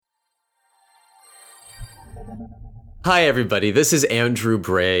Hi, everybody. This is Andrew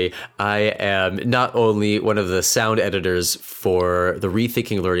Bray. I am not only one of the sound editors for the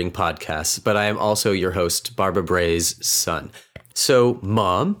Rethinking Learning podcast, but I am also your host, Barbara Bray's son. So,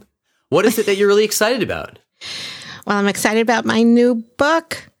 Mom, what is it that you're really excited about? Well, I'm excited about my new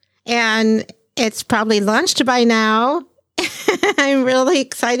book, and it's probably launched by now. I'm really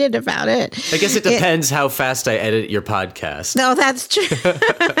excited about it. I guess it depends how fast I edit your podcast. No, that's true.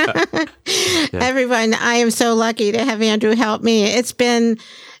 Yeah. Everyone, I am so lucky to have Andrew help me. It's been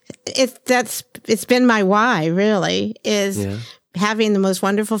my why, really, is having the most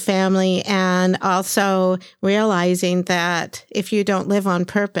wonderful family and also realizing that if you don't live on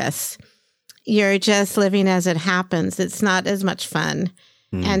purpose, you're just living as it happens. It's not as much fun.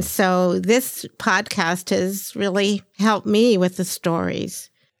 And so this podcast has really helped me with the stories.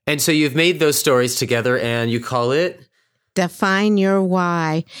 And so you've made those stories together and you call it? Define Your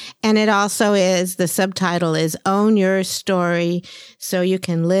Why. And it also is, the subtitle is Own Your Story So You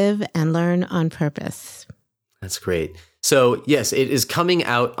Can Live and Learn on Purpose. That's great. So yes, it is coming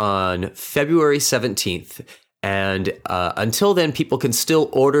out on February 17th. And until then, people can still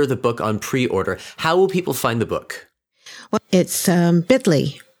order the book on pre-order. How will people find the book? Well, it's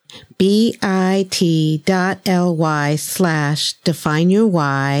bit.ly, bit.ly/Define Your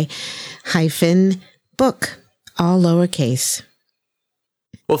Why -book, all lowercase.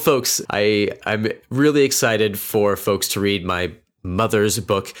 Well, folks, I'm really excited for folks to read my mother's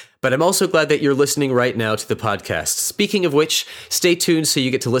book, but I'm also glad that you're listening right now to the podcast. Speaking of which, stay tuned so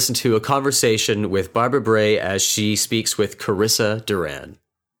you get to listen to a conversation with Barbara Bray as she speaks with Carissa Duran.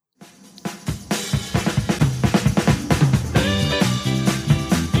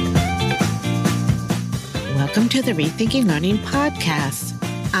 Welcome to the Rethinking Learning podcast.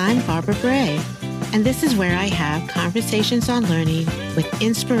 I'm Barbara Bray, and this is where I have conversations on learning with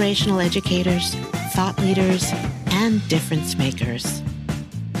inspirational educators, thought leaders, and difference makers.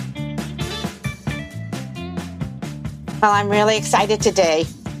 Well, I'm really excited today.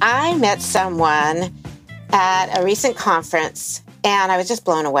 I met someone at a recent conference, and I was just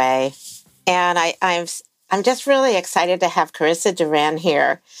blown away. And I'm just really excited to have Carissa Duran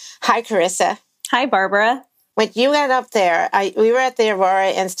here. Hi, Carissa. Hi, Barbara. When you got up there, we were at the Aurora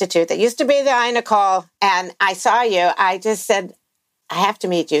Institute. That used to be the INACOL, and I saw you. I just said, I have to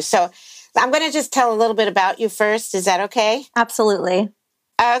meet you. So I'm going to just tell a little bit about you first. Is that okay? Absolutely.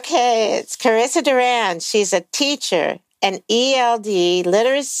 Okay, it's Carissa Duran. She's a teacher, an ELD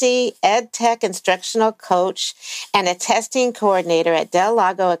literacy ed tech instructional coach, and a testing coordinator at Del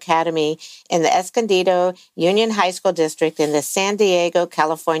Lago Academy in the Escondido Union High School District in the San Diego,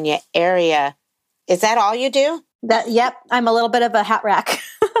 California area. Is that all you do? Yep. I'm a little bit of a hat rack.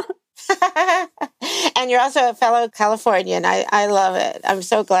 And you're also a fellow Californian. I love it. I'm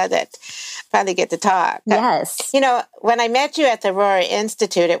so glad that I finally get to talk. Yes. You know, when I met you at the Aurora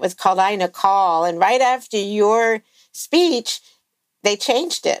Institute, it was called INACOL. And right after your speech, they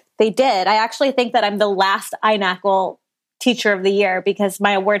changed it. They did. I actually think that I'm the last INACOL teacher of the year because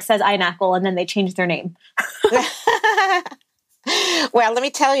my award says INACOL and then they changed their name. Well, let me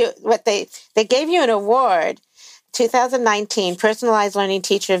tell you what they gave you an award, 2019 Personalized Learning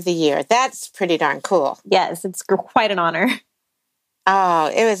Teacher of the Year. That's pretty darn cool. Yes, it's quite an honor. Oh,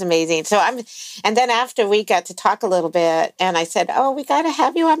 it was amazing. And then after we got to talk a little bit and I said, oh, we got to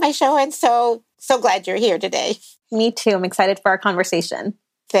have you on my show. And so glad you're here today. Me too. I'm excited for our conversation.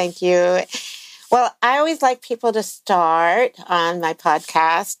 Thank you. Well, I always like people to start on my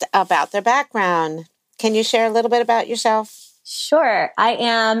podcast about their background. Can you share a little bit about yourself? Sure. I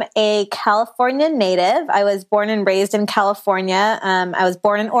am a California native. I was born and raised in California. I was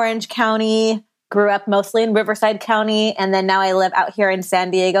born in Orange County, grew up mostly in Riverside County, and then now I live out here in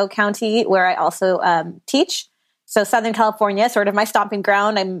San Diego County, where I also teach. So Southern California, sort of my stomping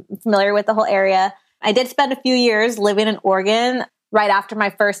ground. I'm familiar with the whole area. I did spend a few years living in Oregon right after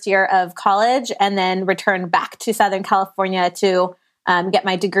my first year of college, and then returned back to Southern California to get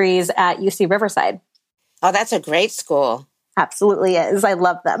my degrees at UC Riverside. Oh, that's a great school. Absolutely is. I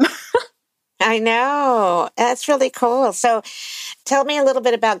love them. I know. That's really cool. So tell me a little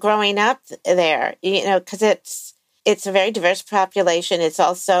bit about growing up there, because it's a very diverse population. It's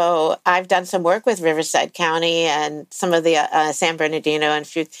also, I've done some work with Riverside County and some of the San Bernardino and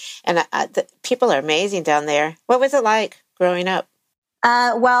the people are amazing down there. What was it like growing up?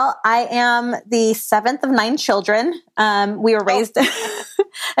 Well, I am the seventh of 9 children. We were raised,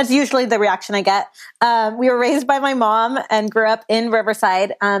 that's usually the reaction I get. We were raised by my mom and grew up in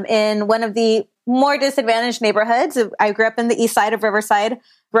Riverside, in one of the more disadvantaged neighborhoods. I grew up in the east side of Riverside.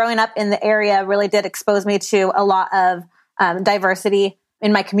 Growing up in the area really did expose me to a lot of diversity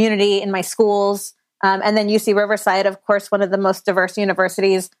in my community, in my schools. And then UC Riverside, of course, one of the most diverse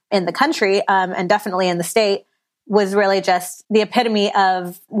universities in the country, and definitely in the state, was really just the epitome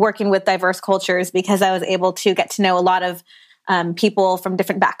of working with diverse cultures, because I was able to get to know a lot of people from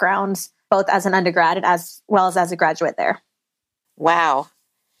different backgrounds, both as an undergrad and as well as a graduate there. Wow.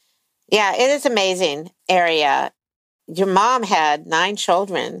 Yeah, it is amazing area. Your mom had 9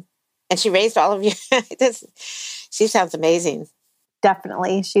 children and she raised all of you. She sounds amazing.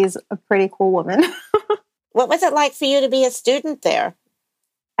 Definitely. She's a pretty cool woman. What was it like for you to be a student there?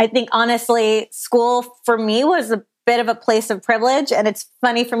 I think, honestly, school for me was a bit of a place of privilege. And it's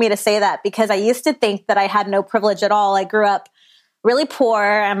funny for me to say that because I used to think that I had no privilege at all. I grew up really poor.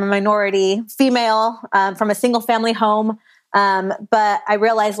 I'm a minority female from a single family home. But I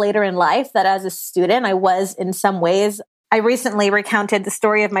realized later in life that as a student, I was in some ways. I recently recounted the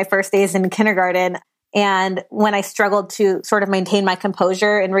story of my first days in kindergarten. And when I struggled to sort of maintain my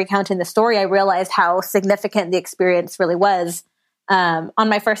composure in recounting the story, I realized how significant the experience really was. On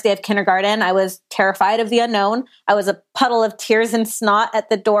my first day of kindergarten, I was terrified of the unknown. I was a puddle of tears and snot at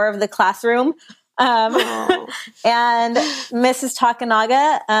the door of the classroom. And Mrs.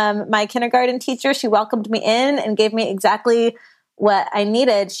 Takanaga, my kindergarten teacher, she welcomed me in and gave me exactly what I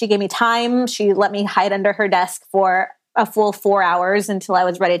needed. She gave me time. She let me hide under her desk for a full 4 hours until I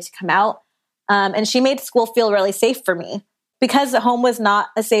was ready to come out. And she made school feel really safe for me. Because home was not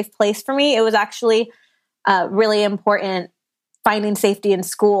a safe place for me, it was actually really important finding safety in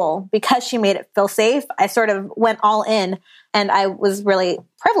school. Because she made it feel safe, I sort of went all in, and I was really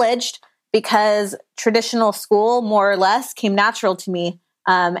privileged because traditional school, more or less, came natural to me.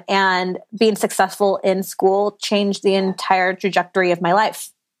 And being successful in school changed the entire trajectory of my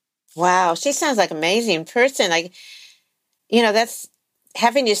life. Wow. She sounds like an amazing person. Like, that's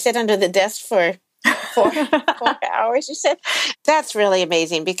having you sit under the desk for 4 hours, you said. That's really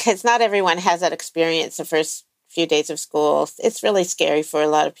amazing because not everyone has that experience the first few days of school. It's really scary for a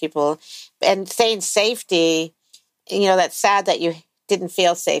lot of people. And saying safety, that's sad that you didn't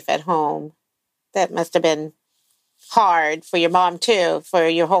feel safe at home. That must have been hard for your mom too, for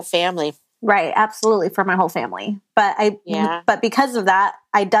your whole family. Right, absolutely, for my whole family. But because of that,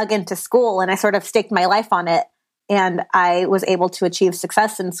 I dug into school and I sort of staked my life on it, and I was able to achieve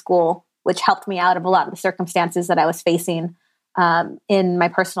success in school, which helped me out of a lot of the circumstances that I was facing in my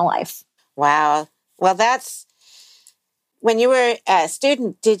personal life. Wow. Well, when you were a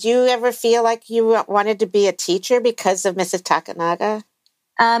student, did you ever feel like you wanted to be a teacher because of Mrs. Takanaga?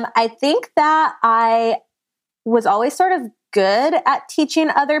 I think that I was always sort of good at teaching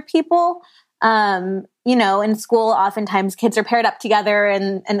other people. In school, oftentimes kids are paired up together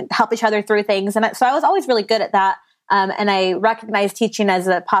and help each other through things. And so I was always really good at that. And I recognized teaching as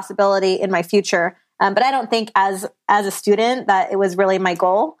a possibility in my future. But I don't think as a student that it was really my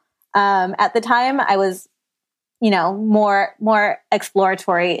goal. At the time, I was, more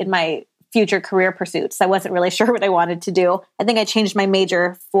exploratory in my future career pursuits. I wasn't really sure what I wanted to do. I think I changed my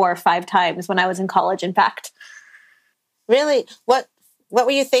major 4 or 5 times when I was in college, in fact. Really? What were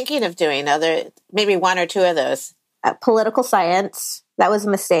you thinking of doing? Maybe 1 or 2 of those? Political science. That was a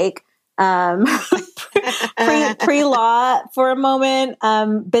mistake. Pre-law for a moment.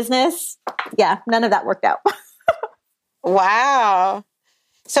 Business. Yeah, none of that worked out. Wow.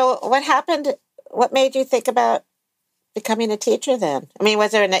 So what happened? What made you think about becoming a teacher then? I mean,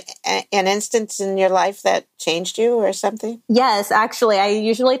 was there an instance in your life that changed you or something? Yes, actually, I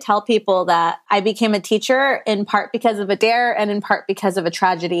usually tell people that I became a teacher in part because of a dare and in part because of a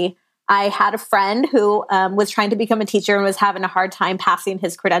tragedy. I had a friend who was trying to become a teacher and was having a hard time passing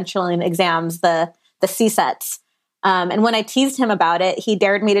his credentialing exams, the CSETs. And when I teased him about it, he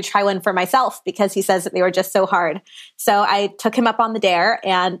dared me to try one for myself because he says that they were just so hard. So I took him up on the dare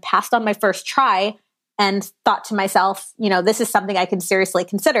and passed on my first try and thought to myself, this is something I can seriously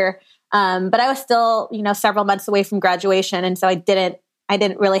consider. But I was still, several months away from graduation. And so I didn't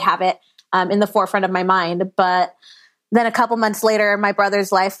really have it in the forefront of my mind. But then a couple months later, my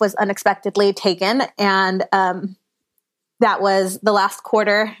brother's life was unexpectedly taken. And that was the last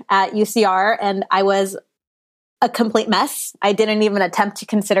quarter at UCR. And I was a complete mess. I didn't even attempt to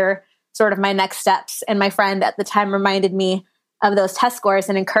consider sort of my next steps. And my friend at the time reminded me of those test scores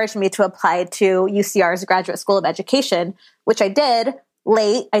and encouraged me to apply to UCR's Graduate School of Education, which I did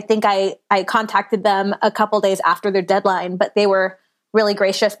late. I think I contacted them a couple days after their deadline, but they were really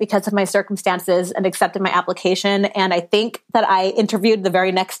gracious because of my circumstances and accepted my application. And I think that I interviewed the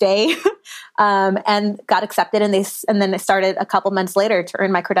very next day and got accepted. And then I started a couple months later to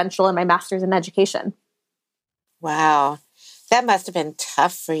earn my credential and my master's in education. Wow. That must have been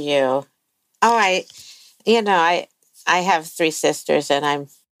tough for you. Oh, I have 3 sisters and I'm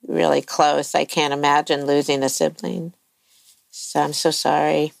really close. I can't imagine losing a sibling. So I'm so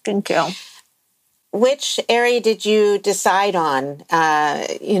sorry. Thank you. Which area did you decide on?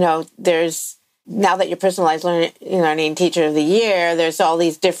 There's, now that you're personalized learning teacher of the year, there's all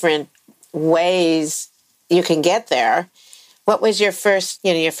these different ways you can get there. What was your first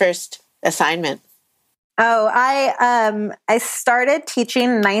assignment? Oh, I started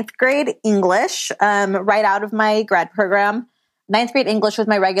teaching ninth grade English right out of my grad program. Ninth grade English was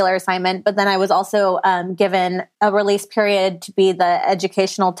my regular assignment, but then I was also given a release period to be the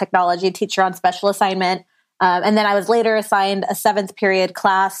educational technology teacher on special assignment. And then I was later assigned a seventh period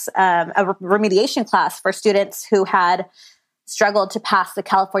class, a remediation class for students who had struggled to pass the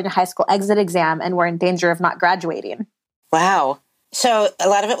California high school exit exam and were in danger of not graduating. Wow. So a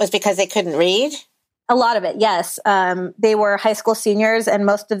lot of it was because they couldn't read? A lot of it, yes. They were high school seniors, and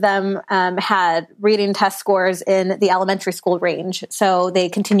most of them had reading test scores in the elementary school range. So they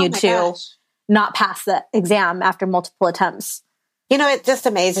continued to not pass the exam after multiple attempts. It just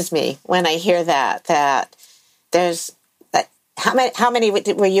amazes me when I hear that there's, how many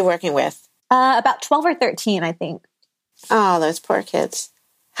were you working with? About 12 or 13, I think. Oh, those poor kids.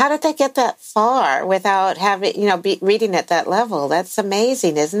 How did they get that far without having, reading at that level? That's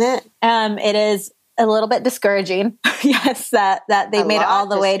amazing, isn't it? It is a little bit discouraging, yes, that they made it all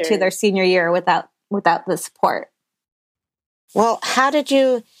the way to their senior year without the support. Well,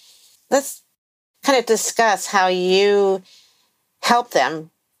 let's kind of discuss how you help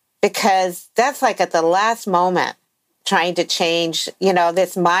them, because that's like at the last moment trying to change,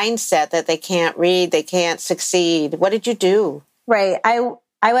 this mindset that they can't read, they can't succeed. What did you do? Right. I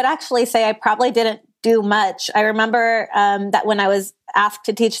would actually say I probably didn't do much. I remember that when I was asked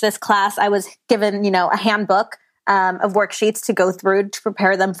to teach this class, I was given, a handbook of worksheets to go through to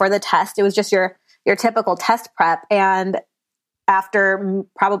prepare them for the test. It was just your typical test prep. And after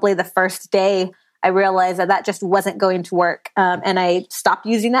probably the first day, I realized that just wasn't going to work. And I stopped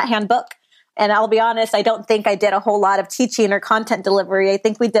using that handbook. And I'll be honest, I don't think I did a whole lot of teaching or content delivery. I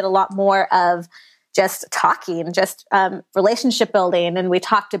think we did a lot more of just talking, just relationship building. And we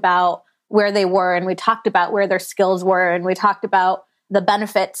talked about where they were, and we talked about where their skills were, and we talked about the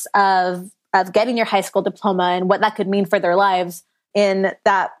benefits of getting your high school diploma and what that could mean for their lives. In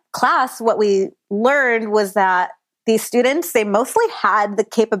that class, what we learned was that these students, they mostly had the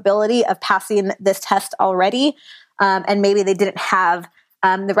capability of passing this test already, and maybe they didn't have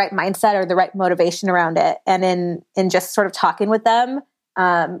the right mindset or the right motivation around it. And in just sort of talking with them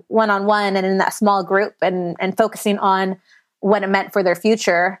one-on-one and in that small group and focusing on what it meant for their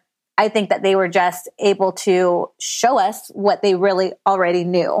future, I think that they were just able to show us what they really already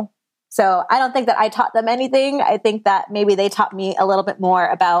knew. So I don't think that I taught them anything. I think that maybe they taught me a little bit more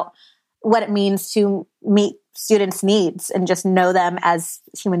about what it means to meet students' needs and just know them as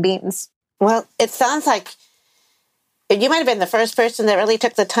human beings. Well, it sounds like you might have been the first person that really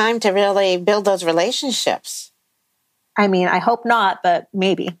took the time to really build those relationships. I mean, I hope not, but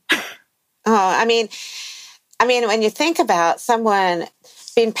maybe. I mean, when you think about someone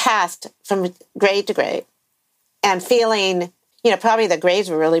being passed from grade to grade and feeling, probably the grades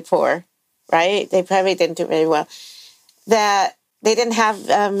were really poor, right? They probably didn't do very well. That they didn't have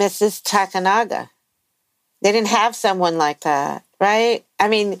Mrs. Takanaga. They didn't have someone like that, right? I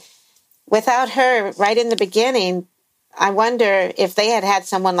mean, without her right in the beginning, I wonder if they had had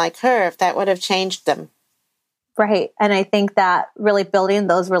someone like her, if that would have changed them. Right. And I think that really building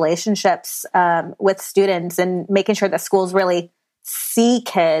those relationships with students and making sure that schools really see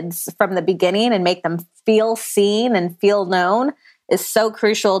kids from the beginning and make them feel seen and feel known is so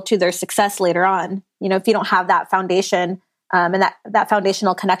crucial to their success later on. If you don't have that foundation and that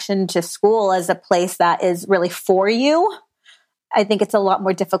foundational connection to school as a place that is really for you, I think it's a lot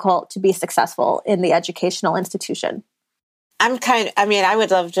more difficult to be successful in the educational institution. I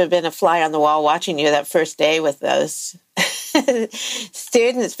would love to have been a fly on the wall watching you that first day with those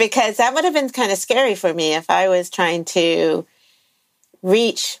students, because that would have been kind of scary for me if I was trying to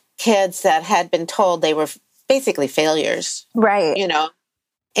reach kids that had been told they were basically failures. Right.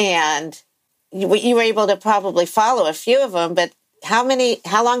 And you were able to probably follow a few of them, but how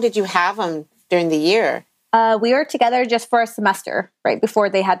long did you have them during the year? We were together just for a semester, right before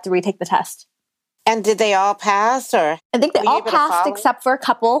they had to retake the test. And did they all pass? Or I think they all passed except for a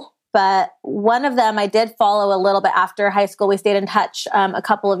couple, but one of them I did follow a little bit after high school. We stayed in touch a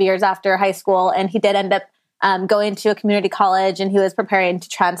couple of years after high school, and he did end up going to a community college, and he was preparing to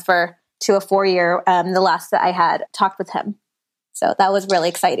transfer to a 4-year, the last that I had talked with him. So that was really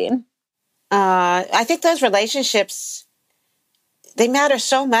exciting. I think those relationships, they matter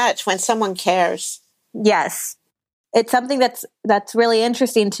so much when someone cares. Yes. it's something that's really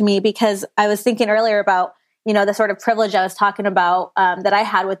interesting to me, because I was thinking earlier about, the sort of privilege I was talking about that I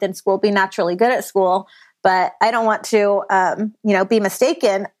had within school, being naturally good at school. But I don't want to, be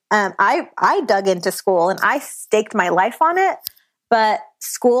mistaken. I dug into school and I staked my life on it. But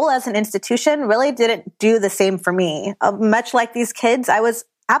school as an institution really didn't do the same for me. Much like these kids, I was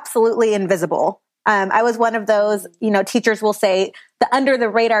absolutely invisible. I was one of those, teachers will say the under the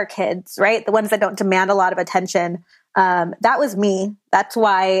radar kids, right? The ones that don't demand a lot of attention. That was me. That's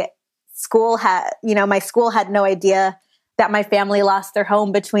why my school had no idea that my family lost their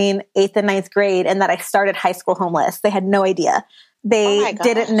home between 8th and 9th grade and that I started high school homeless. They had no idea. They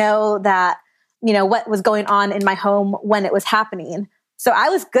didn't know that, what was going on in my home when it was happening. So I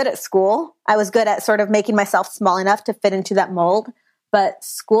was good at school. I was good at sort of making myself small enough to fit into that mold. But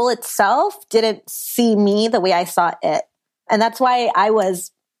school itself didn't see me the way I saw it. And that's why I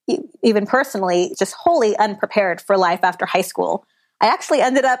was, even personally, just wholly unprepared for life after high school. I actually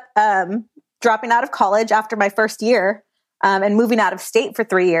ended up dropping out of college after my first year and moving out of state for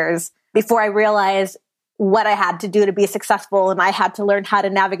 3 years before I realized what I had to do to be successful. And I had to learn how to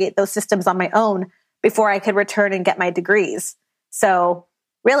navigate those systems on my own before I could return and get my degrees. So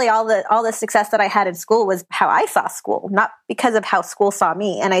really all the success that I had in school was how I saw school, not because of how school saw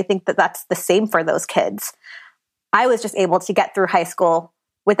me. And I think that that's the same for those kids. I was just able to get through high school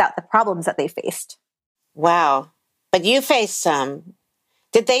without the problems that they faced. Wow. But you faced some.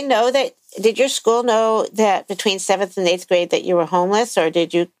 Did your school know that between 7th and 8th grade that you were homeless, or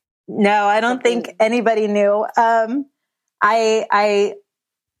did you? No, I don't think anybody knew. I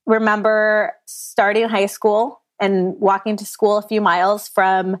remember starting high school and walking to school a few miles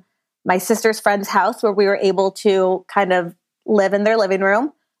from my sister's friend's house, where we were able to kind of live in their living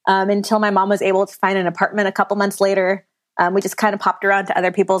room until my mom was able to find an apartment a couple months later. We just kind of popped around to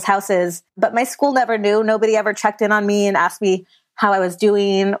other people's houses. But my school never knew. Nobody ever checked in on me and asked me how I was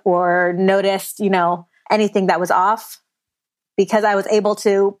doing or noticed, anything that was off, because I was able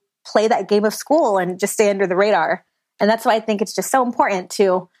to play that game of school and just stay under the radar. And that's why I think it's just so important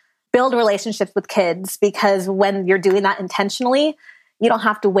to build relationships with kids, because when you're doing that intentionally, you don't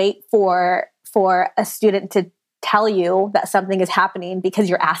have to wait for a student to tell you that something is happening because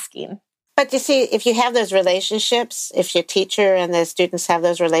you're asking. But you see, if you have those relationships, if your teacher and the students have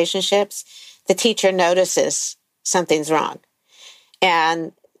those relationships, the teacher notices something's wrong.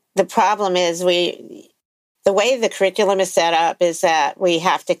 And the problem is the way the curriculum is set up is that we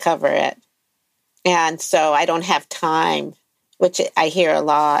have to cover it. And so I don't have time, which I hear a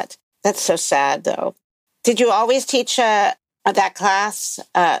lot. That's so sad, though. Did you always teach that class,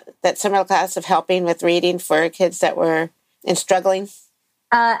 that summer class of helping with reading for kids that were struggling?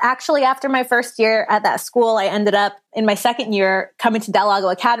 Actually, after my first year at that school, I ended up in my second year coming to Del Lago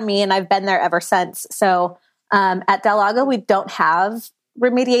Academy, and I've been there ever since. So at Del Lago, we don't have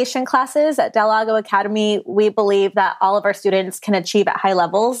remediation classes. At Del Lago Academy, we believe that all of our students can achieve at high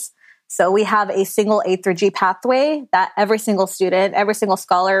levels. So we have a single A through G pathway that every single student, every single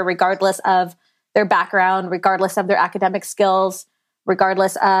scholar, regardless of their background, regardless of their academic skills,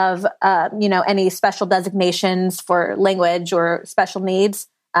 regardless of any special designations for language or special needs,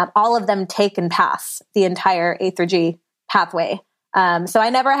 all of them take and pass the entire A through G pathway. So I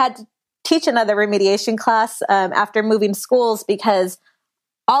never had to teach another remediation class after moving schools, because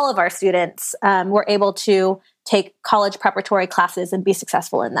all of our students were able to take college preparatory classes and be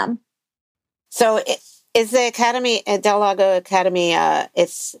successful in them. So is the academy at Del Lago Academy,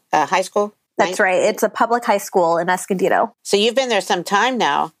 it's a high school? That's right. It's a public high school in Escondido. So you've been there some time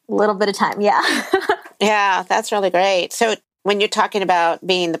now. A little bit of time, yeah. Yeah, that's really great. So when you're talking about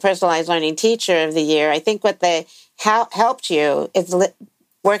being the personalized learning teacher of the year, I think what they helped you is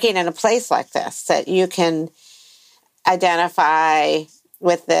working in a place like this, that you can identify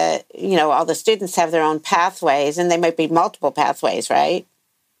with all the students have their own pathways, and they might be multiple pathways, right?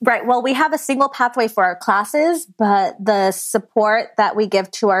 Right. Well, we have a single pathway for our classes, but the support that we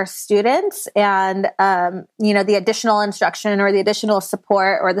give to our students and, the additional instruction or the additional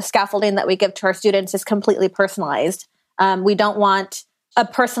support or the scaffolding that we give to our students is completely personalized. We don't want a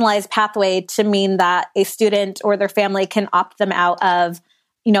personalized pathway to mean that a student or their family can opt them out of,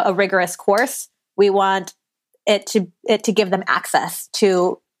 a rigorous course. We want it to give them access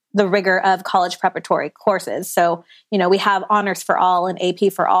to the rigor of college preparatory courses. So, we have honors for all and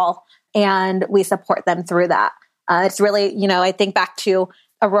AP for all, and we support them through that. It's really, I think back to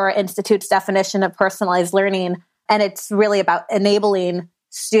Aurora Institute's definition of personalized learning, and it's really about enabling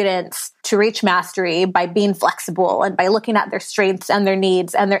students to reach mastery by being flexible and by looking at their strengths and their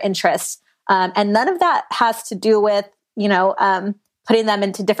needs and their interests. And none of that has to do with, putting them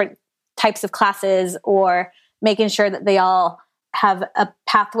into different types of classes or making sure that they all have a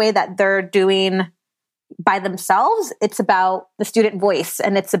pathway that they're doing by themselves. It's about the student voice,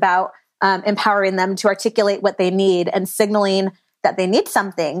 and it's about empowering them to articulate what they need and signaling that they need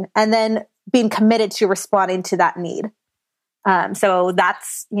something, and then being committed to responding to that need. So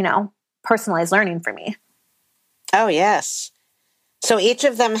that's, personalized learning for me. Oh, yes. So each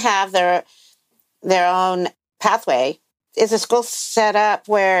of them have their own pathway. Is the school set up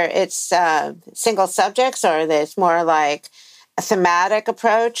where it's single subjects, or there's more like a thematic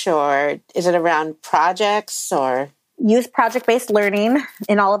approach, or is it around projects, or? Use project-based learning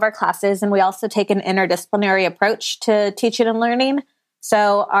in all of our classes, and we also take an interdisciplinary approach to teaching and learning.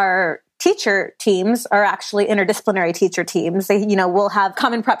 So our teacher teams are actually interdisciplinary teacher teams. They, we'll have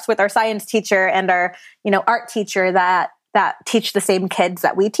common preps with our science teacher and our, art teacher that teach the same kids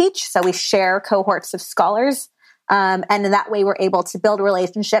that we teach. So we share cohorts of scholars. And in that way, we're able to build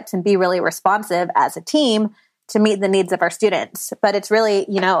relationships and be really responsive as a team to meet the needs of our students. But it's really,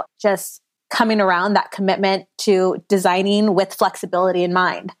 just coming around that commitment to designing with flexibility in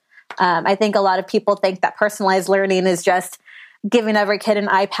mind. I think a lot of people think that personalized learning is just giving every kid an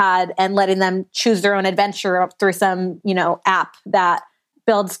iPad and letting them choose their own adventure through some, app that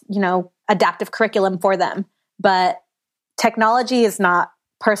builds, adaptive curriculum for them. But technology is not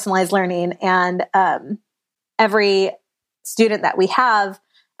personalized learning. And every student that we have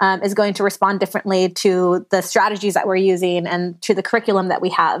is going to respond differently to the strategies that we're using and to the curriculum that we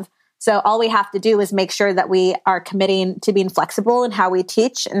have. So all we have to do is make sure that we are committing to being flexible in how we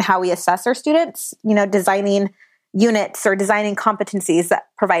teach and how we assess our students, designing units or designing competencies that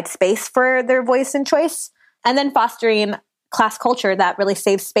provide space for their voice and choice, and then fostering class culture that really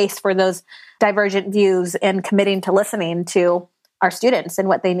saves space for those divergent views and committing to listening to our students and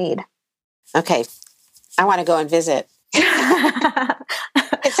what they need. Okay. I want to go and visit.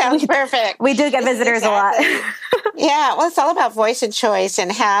 It sounds perfect. We do get visitors a lot. Yeah. Well, it's all about voice and choice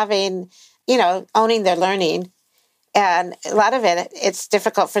and having, owning their learning. And a lot of it, it's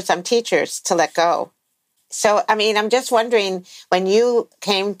difficult for some teachers to let go. So, I'm just wondering, when you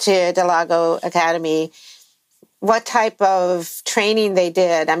came to Del Lago Academy, what type of training they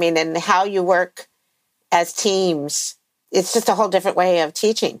did, and how you work as teams. It's just a whole different way of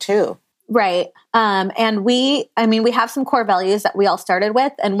teaching too. Right. And we have some core values that we all started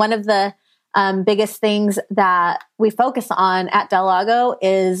with. And one of the biggest things that we focus on at Del Lago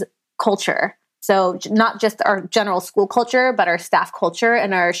is culture. So not just our general school culture, but our staff culture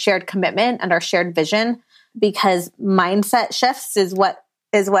and our shared commitment and our shared vision, because mindset shifts is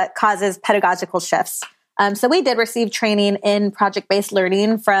what causes pedagogical shifts. So we did receive training in project-based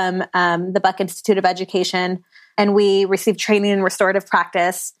learning from the Buck Institute of Education, and we received training in restorative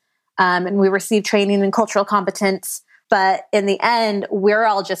practice, and we received training in cultural competence. But in the end, we're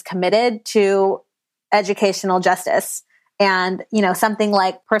all just committed to educational justice. And, something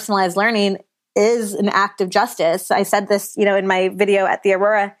like personalized learning is an act of justice. I said this, in my video at the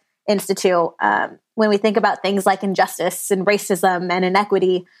Aurora Institute. When we think about things like injustice and racism and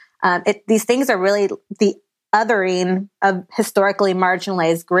inequity, these things are really the othering of historically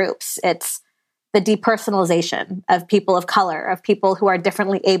marginalized groups. It's the depersonalization of people of color, of people who are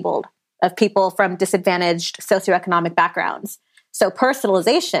differently abled, of people from disadvantaged socioeconomic backgrounds. So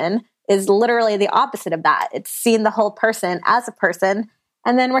personalization is literally the opposite of that. It's seeing the whole person as a person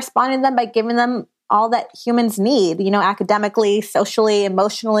and then responding to them by giving them all that humans need, academically, socially,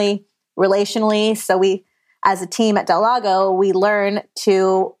 emotionally, relationally. So we, as a team at Del Lago, we learn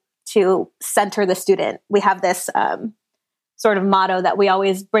to center the student. We have this sort of motto that we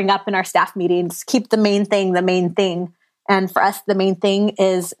always bring up in our staff meetings: keep the main thing the main thing. And for us, the main thing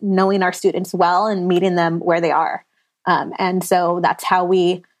is knowing our students well and meeting them where they are. And so that's how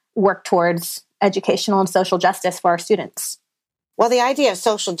we work towards educational and social justice for our students. Well, the idea of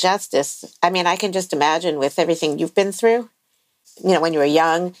social justice, I can just imagine with everything you've been through, when you were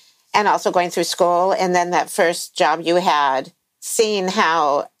young and also going through school, and then that first job you had, seeing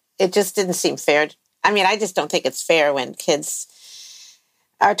how it just didn't seem fair. I just don't think it's fair when kids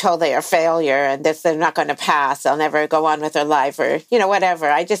are told they are a failure and that they're not going to pass, they'll never go on with their life, or, whatever.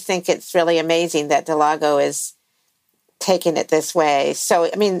 I just think it's really amazing that Del Lago is taking it this way. So,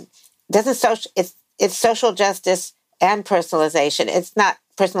 it's social justice and personalization. It's not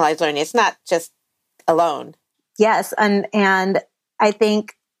personalized learning. It's not just alone. Yes. And I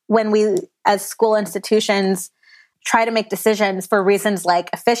think when we, as school institutions, try to make decisions for reasons like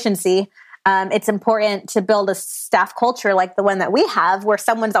efficiency, it's important to build a staff culture like the one that we have, where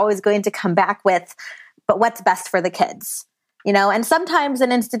someone's always going to come back with, but what's best for the kids? And sometimes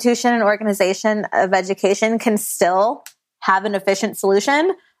an institution, an organization of education can still have an efficient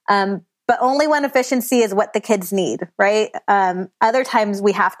solution. But but only when efficiency is what the kids need, right? Other times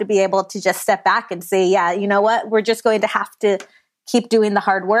we have to be able to just step back and say, yeah, you know what? We're just going to have to keep doing the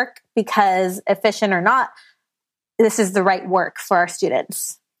hard work because efficient or not, this is the right work for our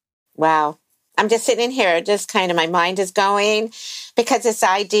students. Wow. I'm just sitting here, just kind of my mind is going because this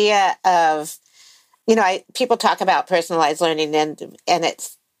idea of, people talk about personalized learning and it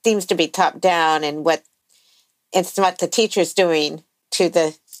seems to be top down and what the teacher's doing to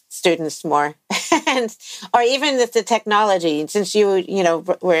the students more, or even with the technology. Since you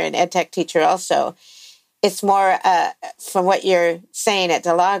were an ed tech teacher also, it's more from what you're saying at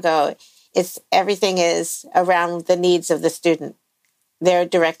Delago. Everything is around the needs of the student. They're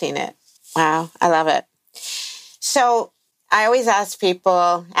directing it. Wow, I love it. So I always ask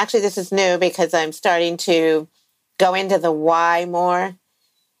people. Actually, this is new because I'm starting to go into the why more,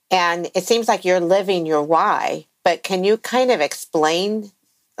 and it seems like you're living your why. But can you kind of explain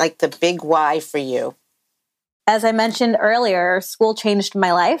like the big why for you? As I mentioned earlier, school changed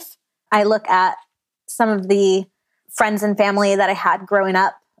my life. I look at some of the friends and family that I had growing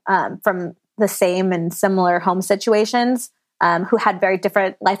up from the same and similar home situations who had very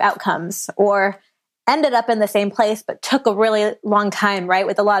different life outcomes or ended up in the same place, but took a really long time, right?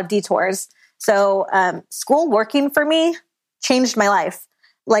 With a lot of detours. So school working for me changed my life.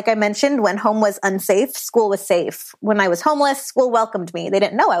 Like I mentioned, when home was unsafe, school was safe. When I was homeless, school welcomed me. They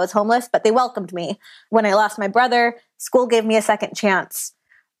didn't know I was homeless, but they welcomed me. When I lost my brother, school gave me a second chance.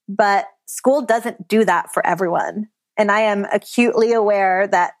 But school doesn't do that for everyone. And I am acutely aware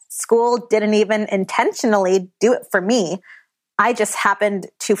that school didn't even intentionally do it for me. I just happened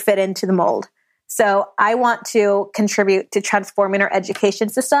to fit into the mold. So I want to contribute to transforming our education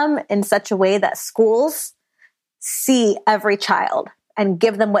system in such a way that schools see every child and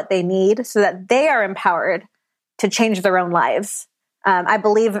give them what they need so that they are empowered to change their own lives. I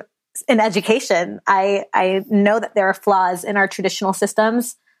believe in education. I know that there are flaws in our traditional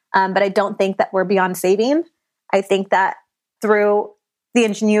systems, but I don't think that we're beyond saving. I think that through the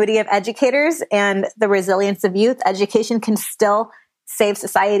ingenuity of educators and the resilience of youth, education can still save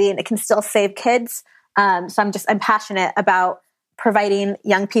society and it can still save kids. So I'm passionate about providing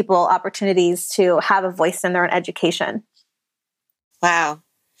young people opportunities to have a voice in their own education. Wow.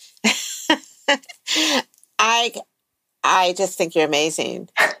 I just think you're amazing.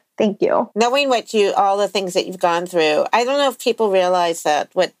 Thank you. Knowing all the things that you've gone through, I don't know if people realize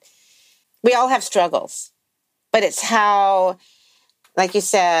that we all have struggles, but it's how, like you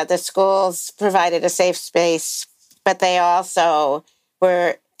said, the schools provided a safe space, but they also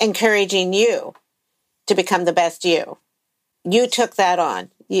were encouraging you to become the best you. You took that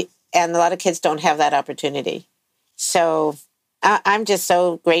on, and a lot of kids don't have that opportunity. So I'm just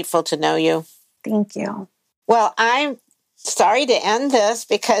so grateful to know you. Thank you. Well, I'm sorry to end this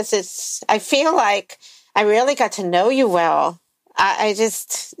because I feel like I really got to know you well.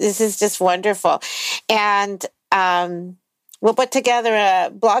 This is just wonderful. And we'll put together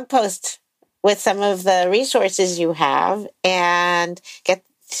a blog post with some of the resources you have and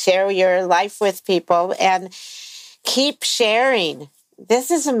share your life with people and keep sharing.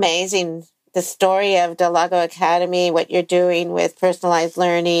 This is amazing. The story of Delago Academy, what you're doing with personalized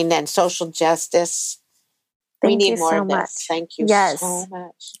learning and social justice. We need more of this. Thank you so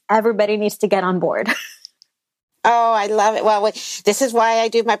much. Everybody needs to get on board. Oh, I love it. Well, this is why I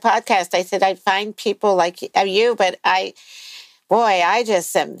do my podcast. I said I'd find people like you, but I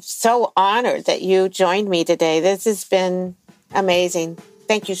just am so honored that you joined me today. This has been amazing.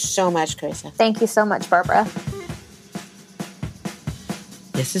 Thank you so much, Carissa. Thank you so much, Barbara.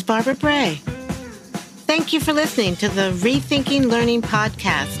 This is Barbara Bray. Thank you for listening to the Rethinking Learning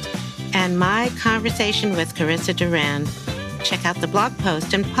podcast and my conversation with Carissa Duran. Check out the blog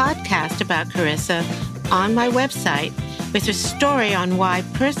post and podcast about Carissa on my website with a story on why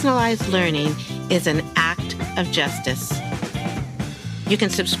personalized learning is an act of justice. You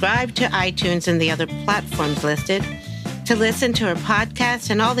can subscribe to iTunes and the other platforms listed to listen to her podcast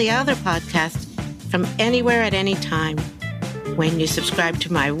and all the other podcasts from anywhere at any time. When you subscribe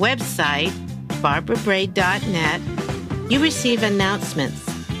to my website, barbarabray.net, you receive announcements,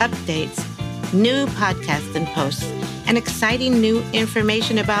 updates, new podcasts and posts, and exciting new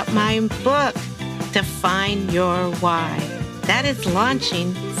information about my book, Define Your Why. That is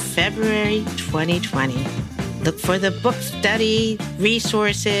launching February 2020. Look for the book study,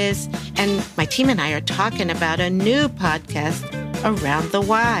 resources, and my team and I are talking about a new podcast around the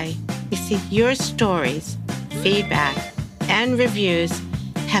why. You see, your stories, feedback, and reviews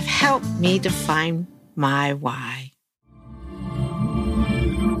have helped me define my why.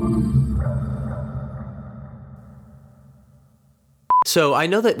 So I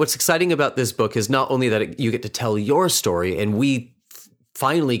know that what's exciting about this book is not only that you get to tell your story and we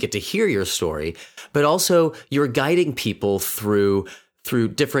finally get to hear your story, but also you're guiding people through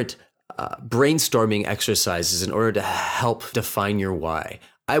different brainstorming exercises in order to help define your why.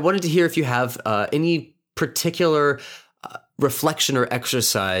 I wanted to hear if you have any particular reflection or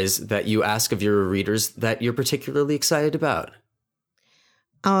exercise that you ask of your readers that you're particularly excited about.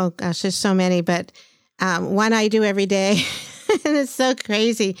 Oh, gosh, there's so many, but one I do every day, and it's so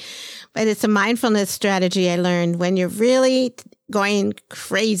crazy, but it's a mindfulness strategy I learned. When you're really going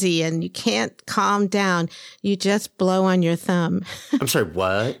crazy and you can't calm down, you just blow on your thumb. I'm sorry,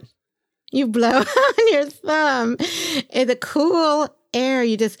 what? You blow on your thumb. In the cool air,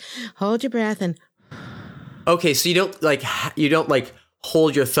 you just hold your breath and... Okay, so you don't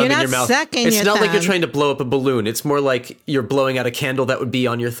hold your thumb in your mouth. It's not like you're trying to blow up a balloon. It's more like you're blowing out a candle that would be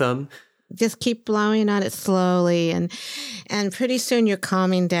on your thumb. Just keep blowing on it slowly, and pretty soon you're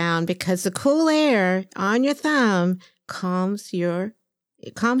calming down because the cool air on your thumb calms you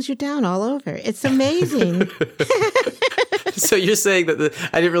down all over. It's amazing. So you're saying that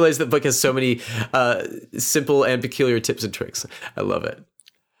I didn't realize the book has so many simple and peculiar tips and tricks. I love it.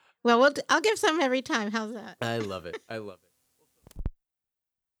 Well, I'll give some every time. How's that? I love it. I love it.